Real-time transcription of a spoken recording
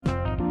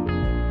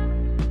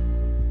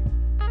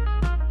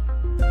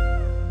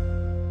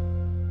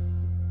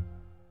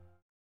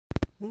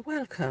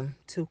Welcome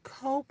to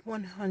Cope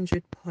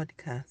 100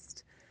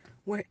 Podcast,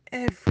 where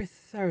every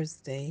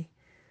Thursday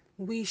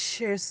we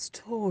share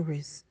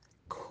stories,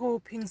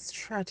 coping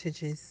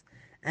strategies,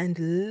 and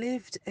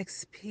lived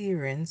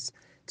experience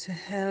to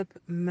help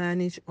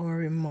manage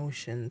our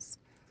emotions.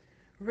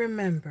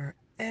 Remember,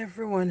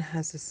 everyone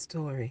has a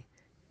story.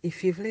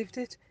 If you've lived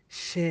it,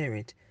 share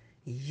it.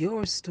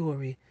 Your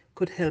story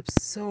could help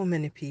so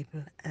many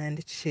people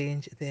and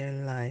change their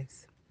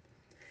lives.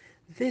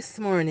 This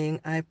morning,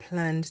 I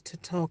planned to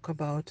talk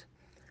about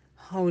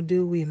how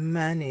do we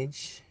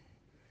manage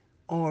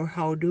or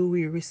how do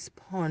we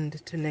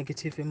respond to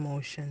negative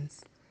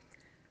emotions.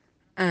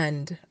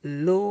 And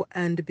lo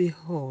and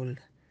behold,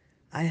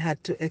 I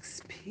had to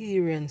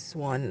experience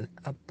one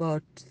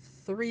about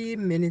 3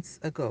 minutes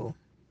ago.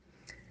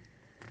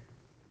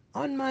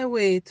 On my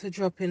way to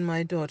dropping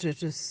my daughter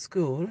to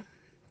school,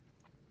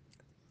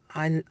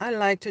 I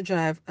like to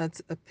drive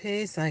at a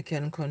pace I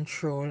can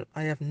control.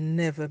 I have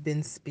never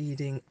been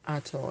speeding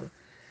at all.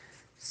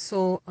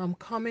 So I'm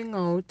coming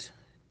out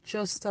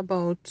just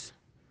about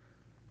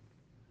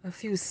a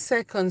few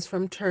seconds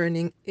from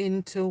turning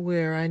into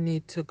where I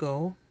need to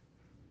go,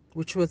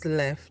 which was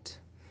left.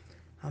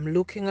 I'm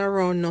looking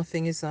around,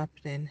 nothing is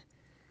happening.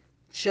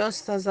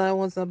 Just as I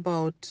was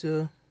about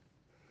to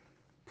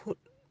put,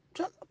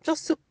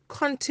 just to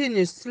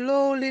continue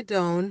slowly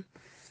down,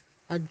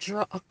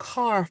 a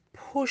car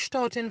pushed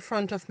out in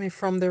front of me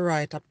from the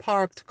right. A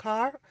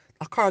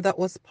car that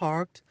was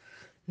parked.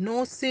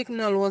 No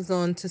signal was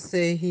on to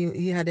say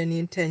he had any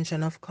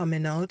intention of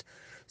coming out.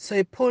 So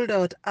he pulled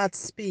out at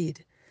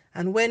speed.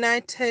 And when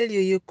I tell you,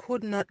 you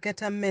could not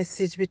get a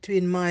message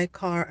between my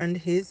car and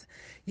his,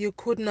 you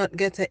could not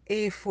get an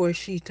A4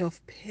 sheet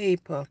of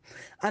paper.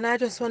 And I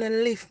just want to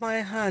lift my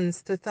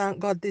hands to thank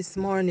God this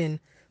morning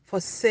for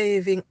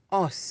saving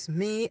us,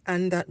 me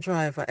and that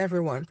driver,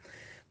 everyone.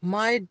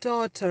 My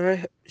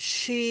daughter,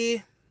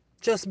 she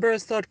just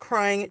burst out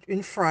crying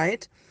in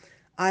fright.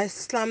 I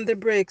slammed the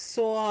brakes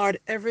so hard,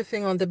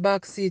 everything on the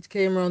back seat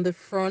came around the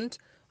front.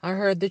 I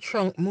heard the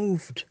trunk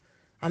moved.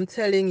 I'm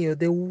telling you,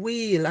 the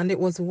wheel, and it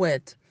was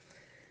wet.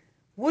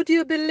 Would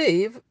you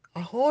believe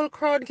a whole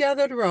crowd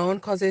gathered around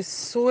because they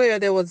swear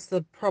there was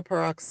the proper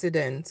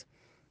accident?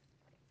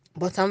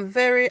 But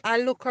I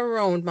look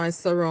around my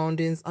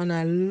surroundings and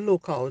I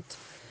look out.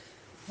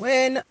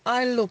 When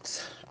I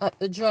looked at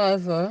the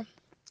driver,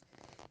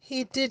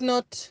 he did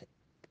not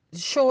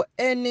show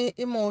any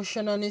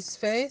emotion on his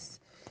face.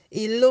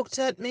 He looked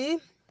at me,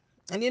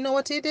 and you know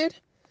what he did?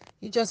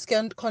 He just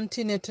can't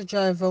continue to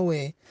drive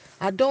away.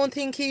 I don't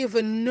think he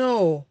even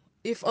know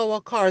if our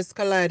cars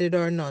collided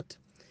or not.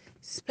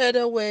 Sped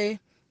away,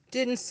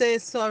 didn't say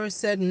sorry,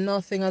 said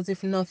nothing as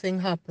if nothing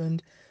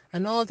happened.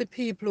 And all the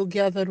people who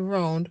gathered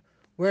round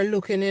were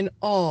looking in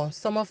awe,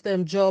 some of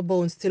them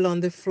jawbone still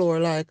on the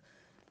floor like,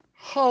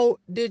 how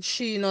did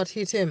she not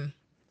hit him?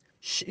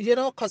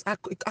 Because I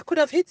could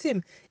have hit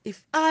him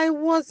if I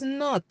was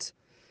not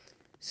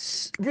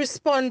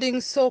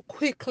responding so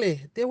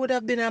quickly. There would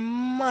have been a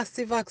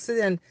massive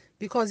accident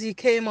because he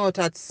came out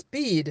at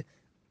speed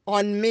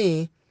on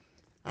me,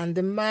 and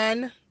the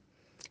man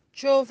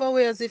drove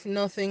away as if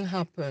nothing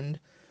happened.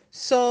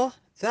 So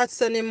that's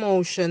an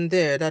emotion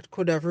there that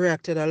could have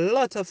reacted a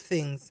lot of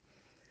things.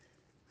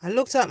 I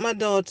looked at my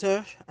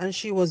daughter and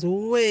she was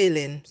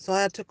wailing, so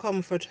I had to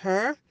comfort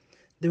her.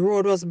 The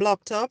road was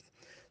blocked up,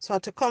 so I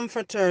had to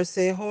comfort her,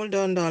 say, hold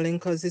on, darling,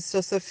 because it's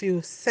just a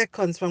few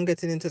seconds from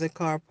getting into the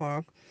car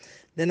park.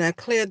 Then I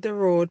cleared the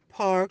road,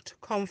 parked,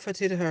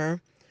 comforted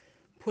her,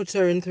 put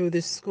her in through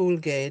the school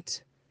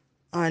gate,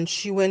 and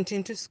she went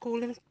into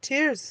school in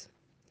tears.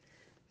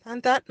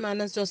 And that man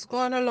has just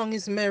gone along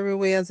his merry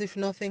way as if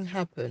nothing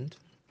happened.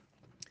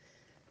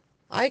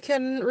 I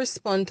can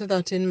respond to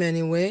that in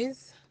many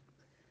ways.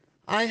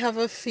 I have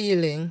a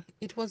feeling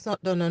it was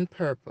not done on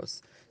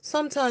purpose.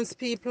 Sometimes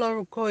people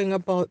are going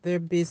about their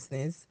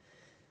business.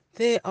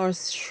 They are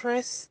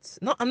stressed.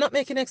 No, I'm not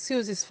making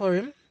excuses for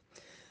him,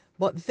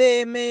 but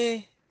they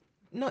may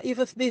not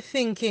even be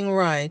thinking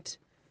right.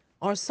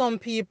 Or some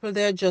people,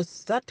 they're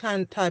just that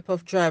kind type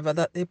of driver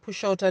that they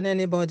push out on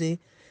anybody.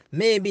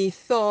 Maybe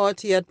thought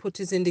he had put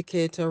his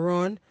indicator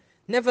on.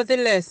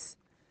 Nevertheless,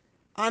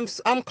 I'm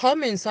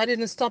coming, so I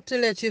didn't stop to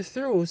let you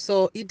through.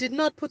 So he did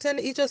not put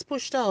any, he just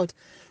pushed out.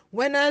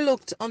 When I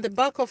looked on the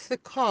back of the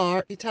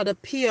car, it had a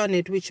P on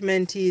it, which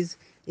meant he's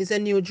a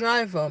new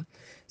driver.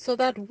 So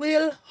that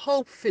will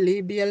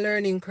hopefully be a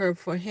learning curve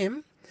for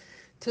him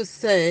to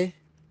say,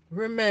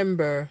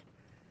 remember,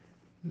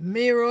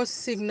 mirror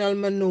signal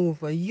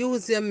maneuver.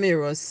 Use your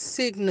mirror.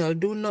 Signal.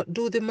 Do not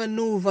do the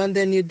maneuver and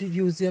then you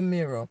use your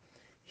mirror.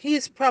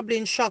 He's probably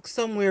in shock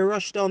somewhere,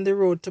 rushed down the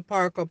road to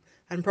park up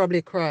and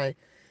probably cry.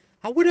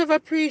 I would have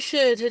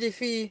appreciated if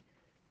he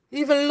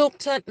even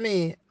looked at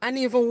me and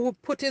even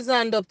put his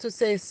hand up to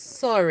say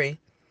sorry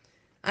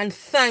and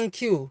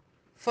thank you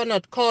for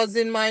not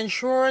causing my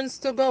insurance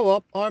to go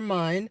up or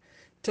mine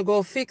to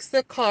go fix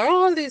the car.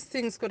 All these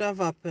things could have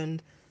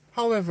happened.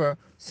 However,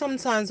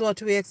 sometimes what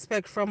we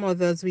expect from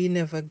others we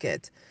never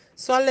get.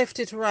 So I left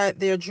it right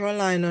there, draw a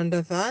line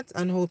under that,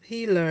 and hope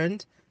he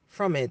learned.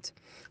 from it.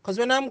 Because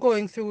when I'm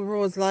going through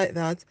roads like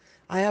that,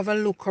 I have a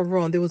look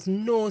around. There was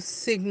no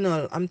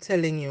signal, I'm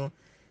telling you.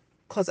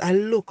 Because I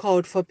look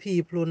out for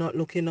people who are not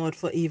looking out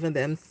for even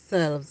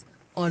themselves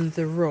on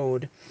the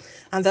road.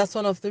 And that's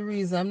one of the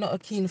reasons I'm not a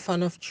keen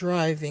fan of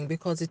driving,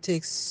 because it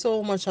takes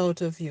so much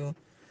out of you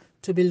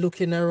to be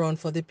looking around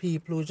for the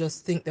people who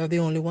just think they're the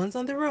only ones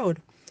on the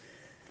road.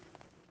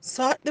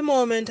 So at the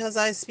moment, as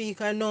I speak,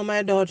 I know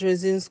my daughter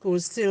is in school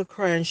still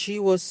crying. She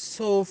was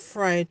so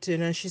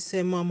frightened, and she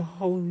said,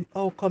 Mom,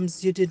 how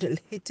comes you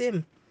didn't hit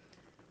him?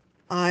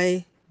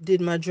 I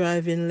did my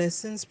driving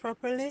lessons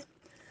properly.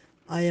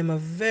 I am a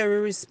very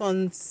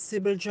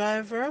responsible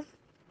driver,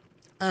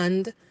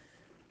 and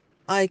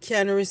I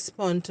can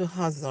respond to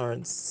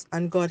hazards,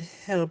 and God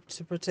helped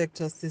to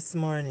protect us this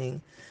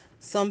morning.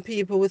 Some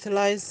people with a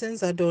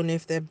license, I don't know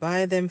if they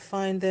buy them,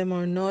 find them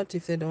or not,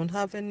 if they don't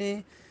have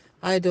any,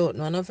 I don't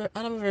know.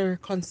 I'm a very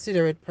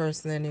considerate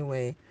person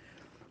anyway,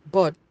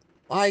 but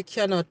I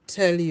cannot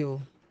tell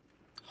you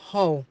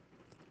how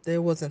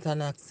there wasn't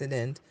an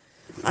accident.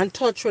 And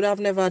touch wood, I've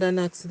never had an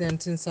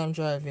accident since I'm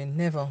driving,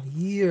 never,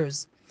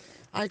 years.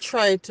 I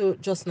try to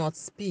just not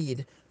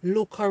speed,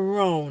 look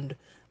around,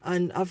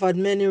 and I've had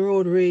many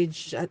road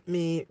rage at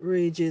me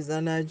rages,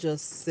 and I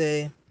just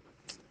say,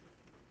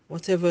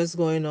 whatever is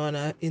going on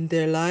in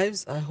their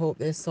lives, I hope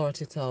they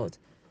sort it out.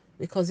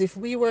 Because if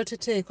we were to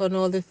take on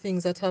all the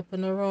things that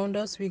happen around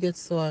us, we get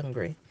so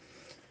angry.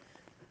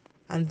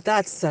 And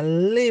that's a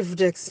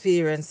lived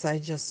experience I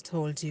just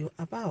told you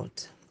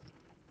about.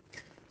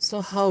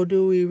 So how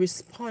do we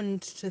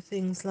respond to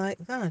things like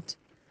that?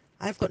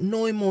 I've got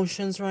no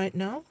emotions right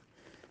now.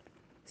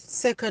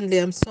 Secondly,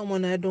 I'm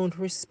someone, I don't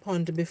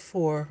respond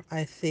before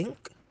I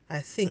think. I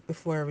think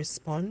before I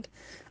respond.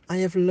 I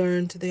have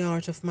learned the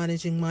art of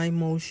managing my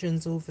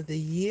emotions over the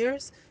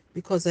years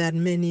because I had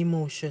many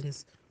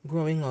emotions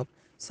growing up.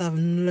 So I've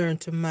learned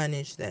to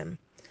manage them.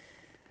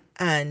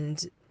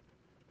 And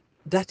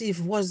that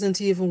wasn't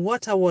even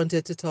what I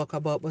wanted to talk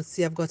about, but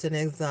see, I've got an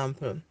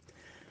example.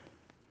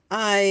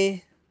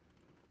 I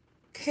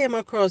came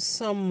across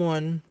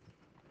someone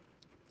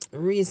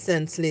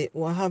recently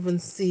who I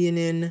haven't seen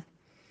in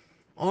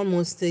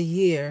almost a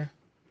year.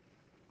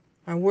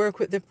 I work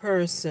with the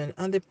person,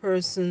 and the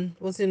person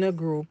was in a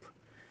group,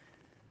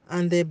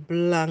 and they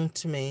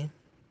blanked me.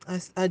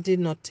 I did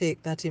not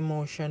take that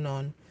emotion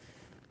on,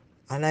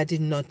 and I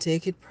did not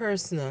take it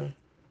personal.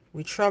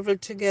 We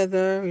traveled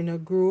together in a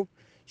group.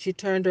 She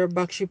turned her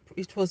back.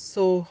 It was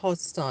so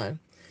hostile.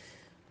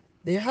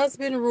 There has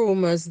been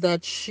rumors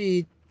that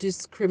she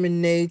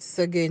discriminates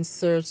against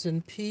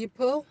certain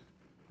people,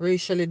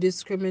 racially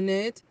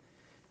discriminate.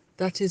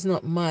 That is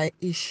not my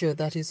issue.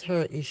 That is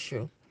her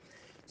issue.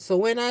 So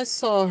when I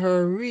saw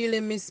her really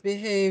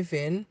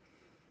misbehaving,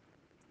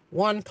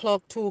 1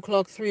 o'clock, 2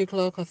 o'clock, 3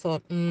 o'clock, I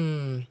thought,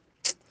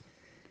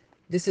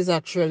 this is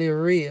actually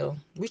real,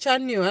 which I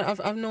knew.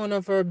 I've known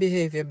of her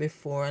behavior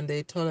before, and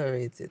they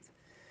tolerate it.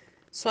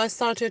 So I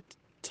started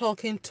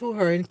talking to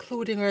her,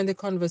 including her in the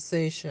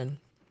conversation,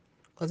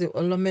 because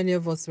many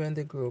of us were in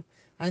the group.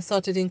 I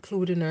started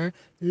including her,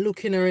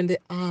 looking her in the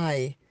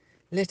eye,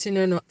 letting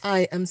her know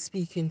I am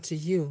speaking to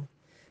you.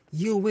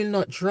 You will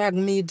not drag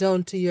me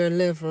down to your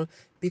level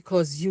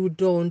because you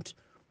don't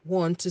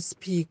want to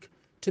speak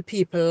to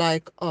people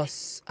like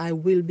us. I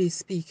will be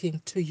speaking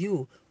to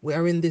you. We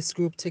are in this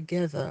group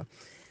together.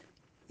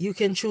 You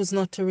can choose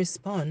not to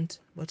respond,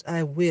 but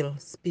I will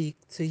speak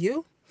to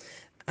you.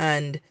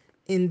 And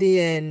in the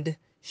end,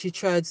 she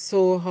tried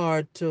so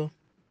hard to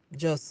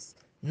just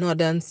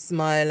nod and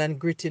smile and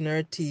grit in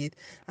her teeth.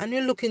 And you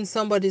look in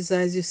somebody's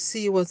eyes, you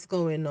see what's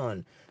going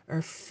on.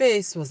 Her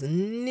face was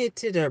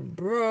knitted, her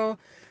brow,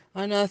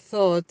 and I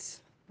thought,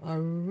 I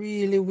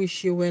really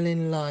wish you well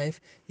in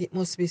life. It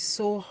must be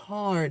so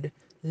hard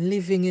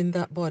living in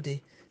that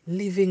body,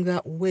 living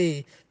that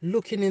way,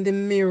 looking in the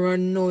mirror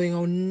and knowing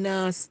how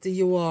nasty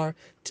you are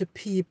to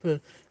people,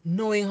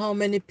 knowing how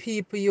many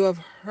people you have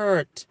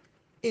hurt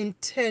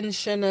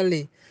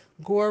intentionally,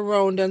 go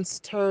around and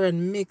stir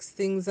and mix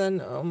things,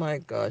 and oh my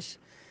gosh.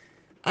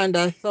 And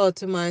I thought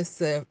to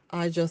myself,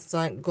 I just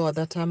thank God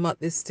that I'm at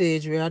this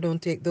stage where I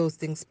don't take those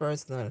things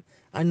personal.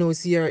 I know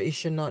it's your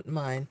issue, not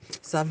mine.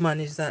 So I've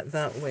managed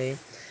that way.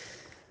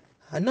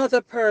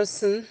 Another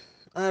person,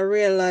 I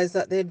realized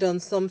that they'd done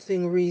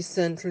something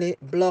recently,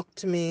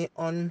 blocked me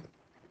on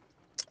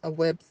a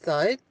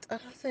website.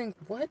 And I think,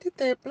 why did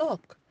they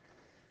block?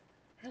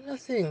 And I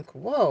think,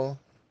 wow,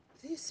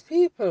 these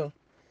people.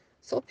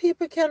 So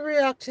people can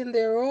react in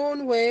their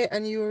own way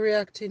and you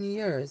react in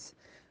yours.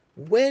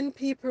 When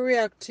people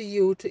react to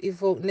you to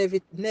evoke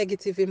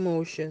negative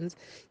emotions,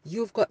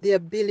 you've got the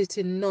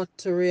ability not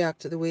to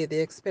react the way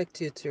they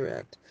expect you to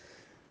react.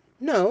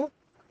 No,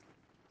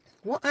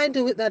 what I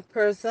do with that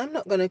person, I'm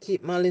not going to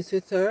keep malice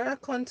with her. I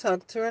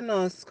contact her and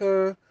ask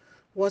her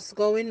what's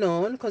going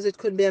on, because it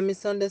could be a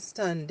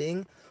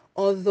misunderstanding.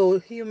 Although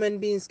human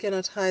beings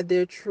cannot hide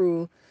their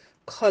true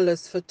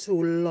colors for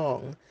too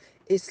long.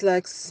 It's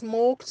like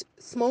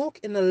smoke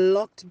in a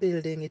locked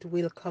building, it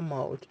will come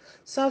out.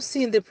 So I've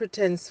seen the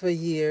pretense for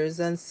years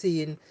and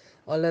seen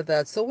all of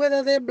that. So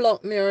whether they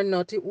block me or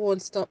not, it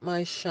won't stop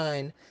my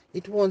shine.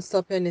 It won't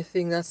stop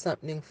anything that's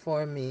happening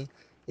for me.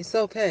 It's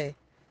okay.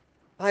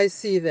 I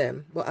see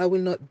them, but I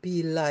will not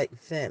be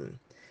like them.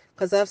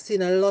 Because I've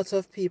seen a lot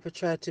of people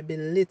try to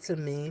belittle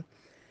me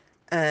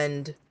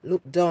and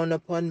look down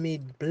upon me,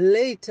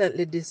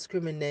 blatantly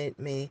discriminate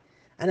me,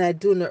 and I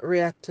do not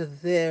react to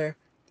their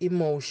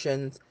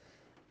emotions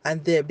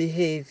and their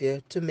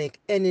behavior to make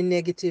any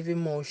negative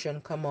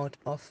emotion come out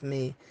of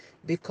me,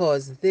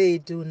 because they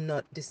do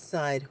not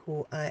decide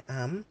who I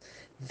am.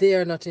 They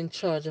are not in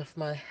charge of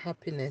my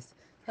happiness,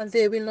 and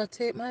they will not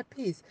take my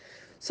peace.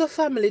 So,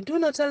 family, do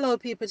not allow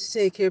people to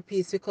take your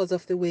peace because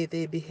of the way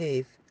they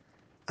behave.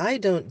 I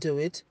don't do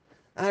it.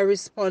 I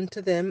respond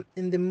to them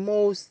in the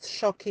most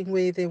shocking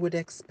way they would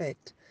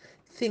expect.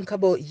 Think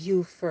about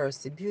you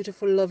first, the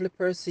beautiful, lovely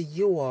person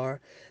you are.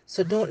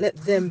 So don't let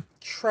them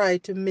try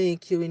to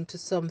make you into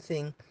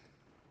something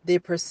they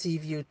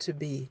perceive you to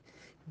be.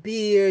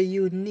 Be your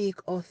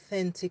unique,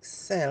 authentic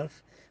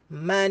self.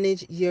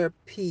 Manage your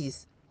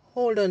peace.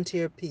 Hold on to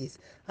your peace.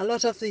 A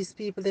lot of these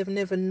people, they've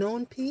never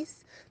known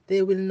peace.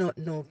 They will not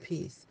know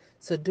peace.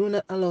 So do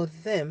not allow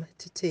them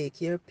to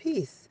take your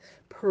peace.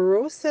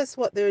 Process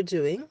what they're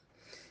doing.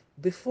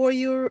 Before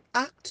you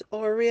act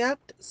or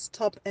react,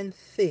 stop and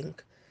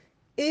think.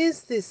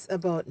 Is this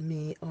about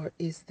me, or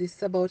is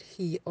this about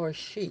he or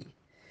she?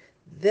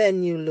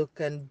 Then you look,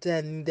 and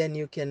then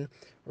you can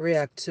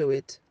react to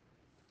it.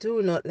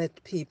 Do not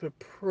let people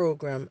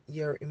program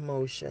your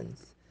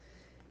emotions.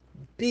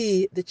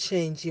 Be the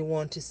change you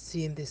want to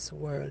see in this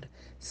world.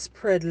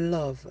 Spread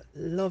love.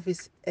 Love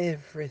is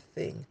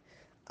everything.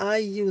 I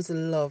use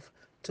love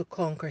to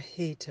conquer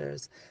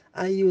haters.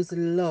 I use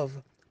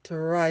love to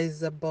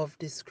rise above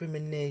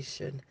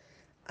discrimination.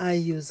 I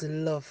use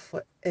love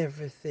for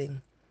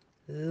everything.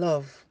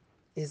 Love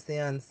is the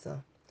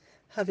answer.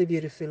 Have a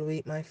beautiful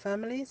week, my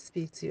family.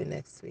 Speak to you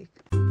next week.